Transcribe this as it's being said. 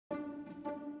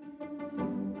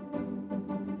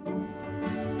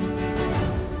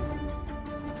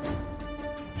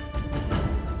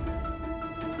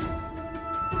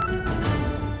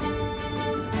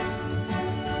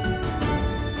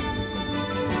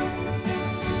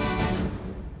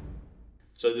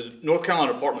So the North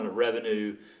Carolina Department of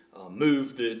Revenue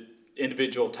moved the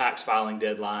individual tax filing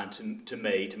deadline to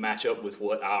May to match up with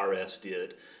what IRS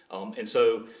did. And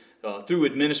so through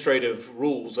administrative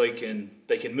rules, they can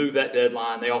move that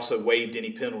deadline. They also waived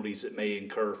any penalties that may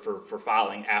incur for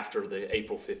filing after the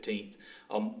April 15th.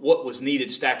 What was needed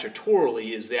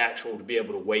statutorily is the actual to be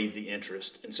able to waive the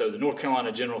interest. And so the North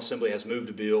Carolina General Assembly has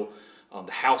moved a bill. The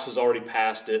House has already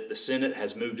passed it. The Senate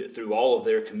has moved it through all of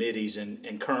their committees,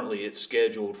 and currently it's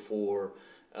scheduled for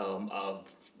a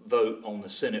vote on the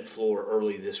Senate floor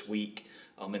early this week.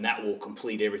 And that will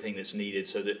complete everything that's needed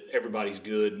so that everybody's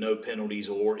good. No penalties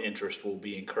or interest will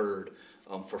be incurred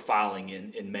for filing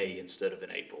in May instead of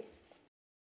in April.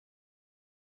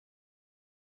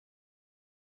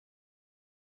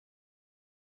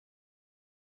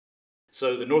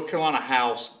 So the North Carolina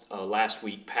House last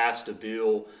week passed a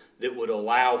bill that would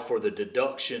allow for the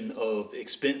deduction of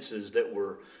expenses that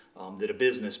were that a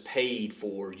business paid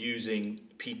for using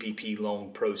PPP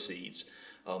loan proceeds.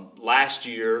 Last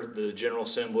year, the General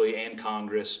Assembly and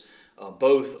Congress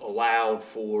both allowed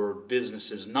for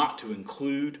businesses not to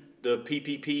include the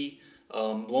PPP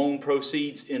loan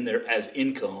proceeds in there as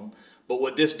income. But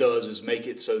what this does is make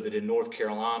it so that in North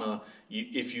Carolina,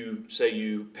 if you say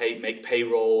you make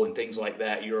payroll and things like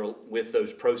that, you're with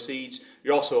those proceeds,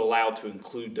 you're also allowed to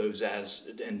include those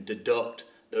and deduct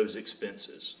those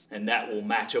expenses. And that will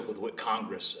match up with what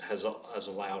Congress has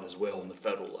allowed as well on the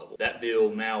federal level. That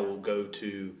bill now will go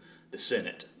to the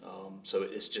Senate, so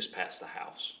it's just passed the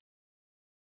House.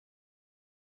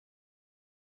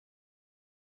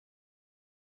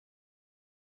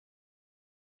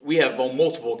 We have on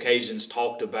multiple occasions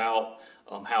talked about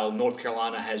how North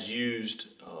Carolina has used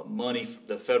money,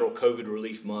 the federal COVID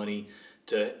relief money,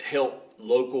 to help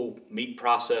local meat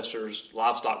processors,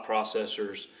 livestock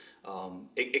processors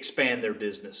expand their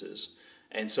businesses.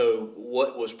 And so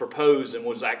what was proposed and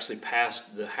was actually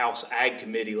passed the House Ag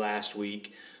Committee last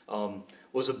week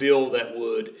was a bill that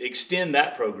would extend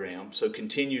that program, so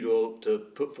continue to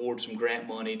put forward some grant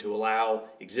money to allow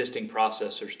existing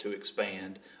processors to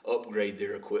expand, upgrade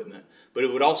their equipment. But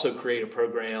it would also create a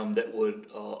program that would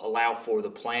allow for the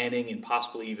planning and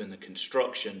possibly even the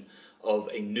construction of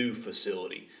a new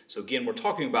facility. So again, we're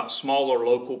talking about smaller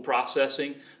local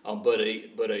processing, but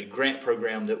a grant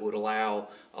program that would allow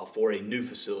for a new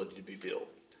facility to be built.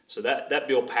 So that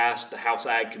bill passed the House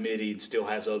Ag Committee and still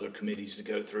has other committees to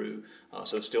go through,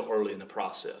 so it's still early in the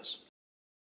process.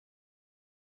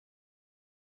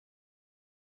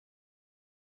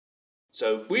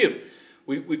 So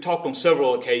we've talked on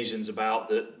several occasions about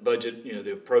the budget.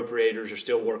 The appropriators are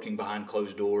still working behind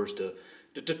closed doors to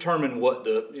determine what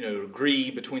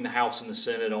agree between the House and the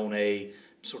Senate on a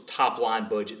sort of top line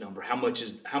budget number. How much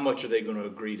are they going to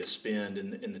agree to spend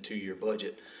in the 2-year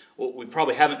budget? What we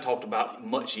probably haven't talked about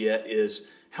much yet is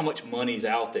how much money is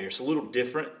out there. It's a little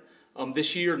different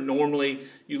this year. Normally,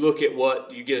 you look at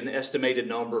what you get an estimated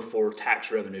number for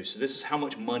tax revenue. So this is how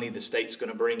much money the state's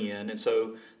going to bring in, and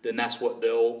so then that's what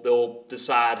they'll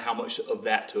decide how much of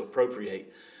that to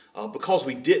appropriate. Because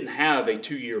we didn't have a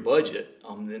 2-year budget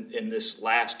in this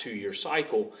last 2-year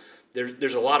cycle,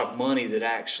 there's a lot of money that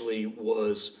actually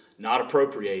was not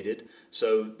appropriated.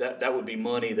 So that would be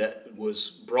money that was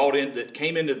brought in, that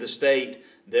came into the state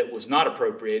that was not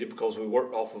appropriated because we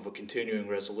worked off of a continuing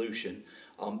resolution.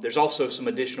 There's also some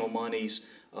additional monies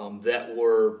that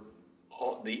were,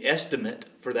 the estimate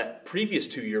for that previous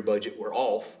 2-year budget were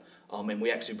off. And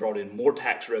we actually brought in more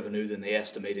tax revenue than they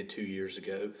estimated 2 years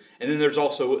ago. And then there's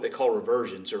also what they call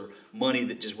reversions, or money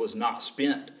that just was not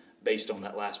spent based on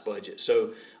that last budget.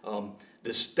 So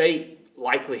the state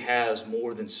likely has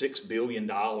more than $6 billion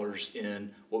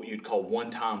in what you'd call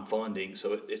one-time funding.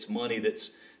 So it's money that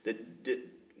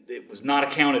was not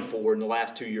accounted for in the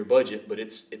last 2-year budget, but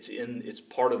it's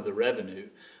part of the revenue.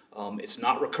 It's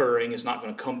not recurring. It's not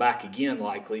going to come back again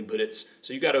likely, but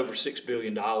so you got over $6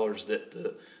 billion that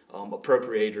the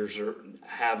appropriators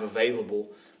have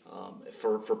available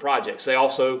for projects. They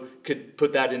also could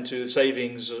put that into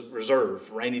savings reserve,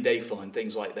 rainy day fund,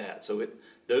 things like that. So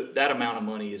that amount of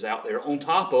money is out there on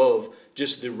top of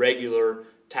just the regular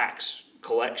tax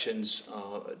collections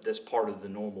that's part of the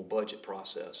normal budget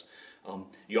process.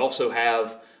 You also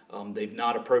have, they've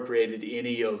not appropriated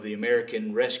any of the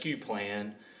American Rescue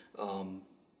Plan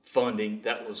funding.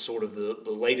 That was sort of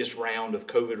the latest round of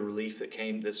COVID relief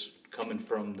that's coming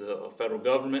from the federal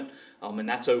government, and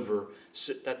that's over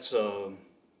 $5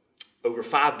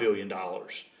 billion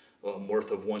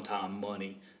worth of one-time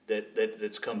money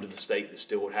that's come to the state that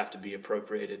still would have to be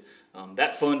appropriated.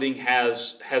 That funding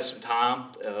has some time.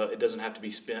 It doesn't have to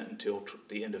be spent until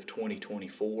the end of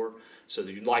 2024, so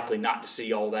you're likely not to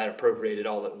see all that appropriated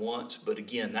all at once. But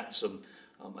again, that's some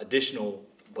additional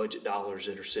budget dollars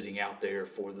that are sitting out there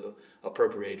for the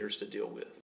appropriators to deal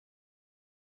with.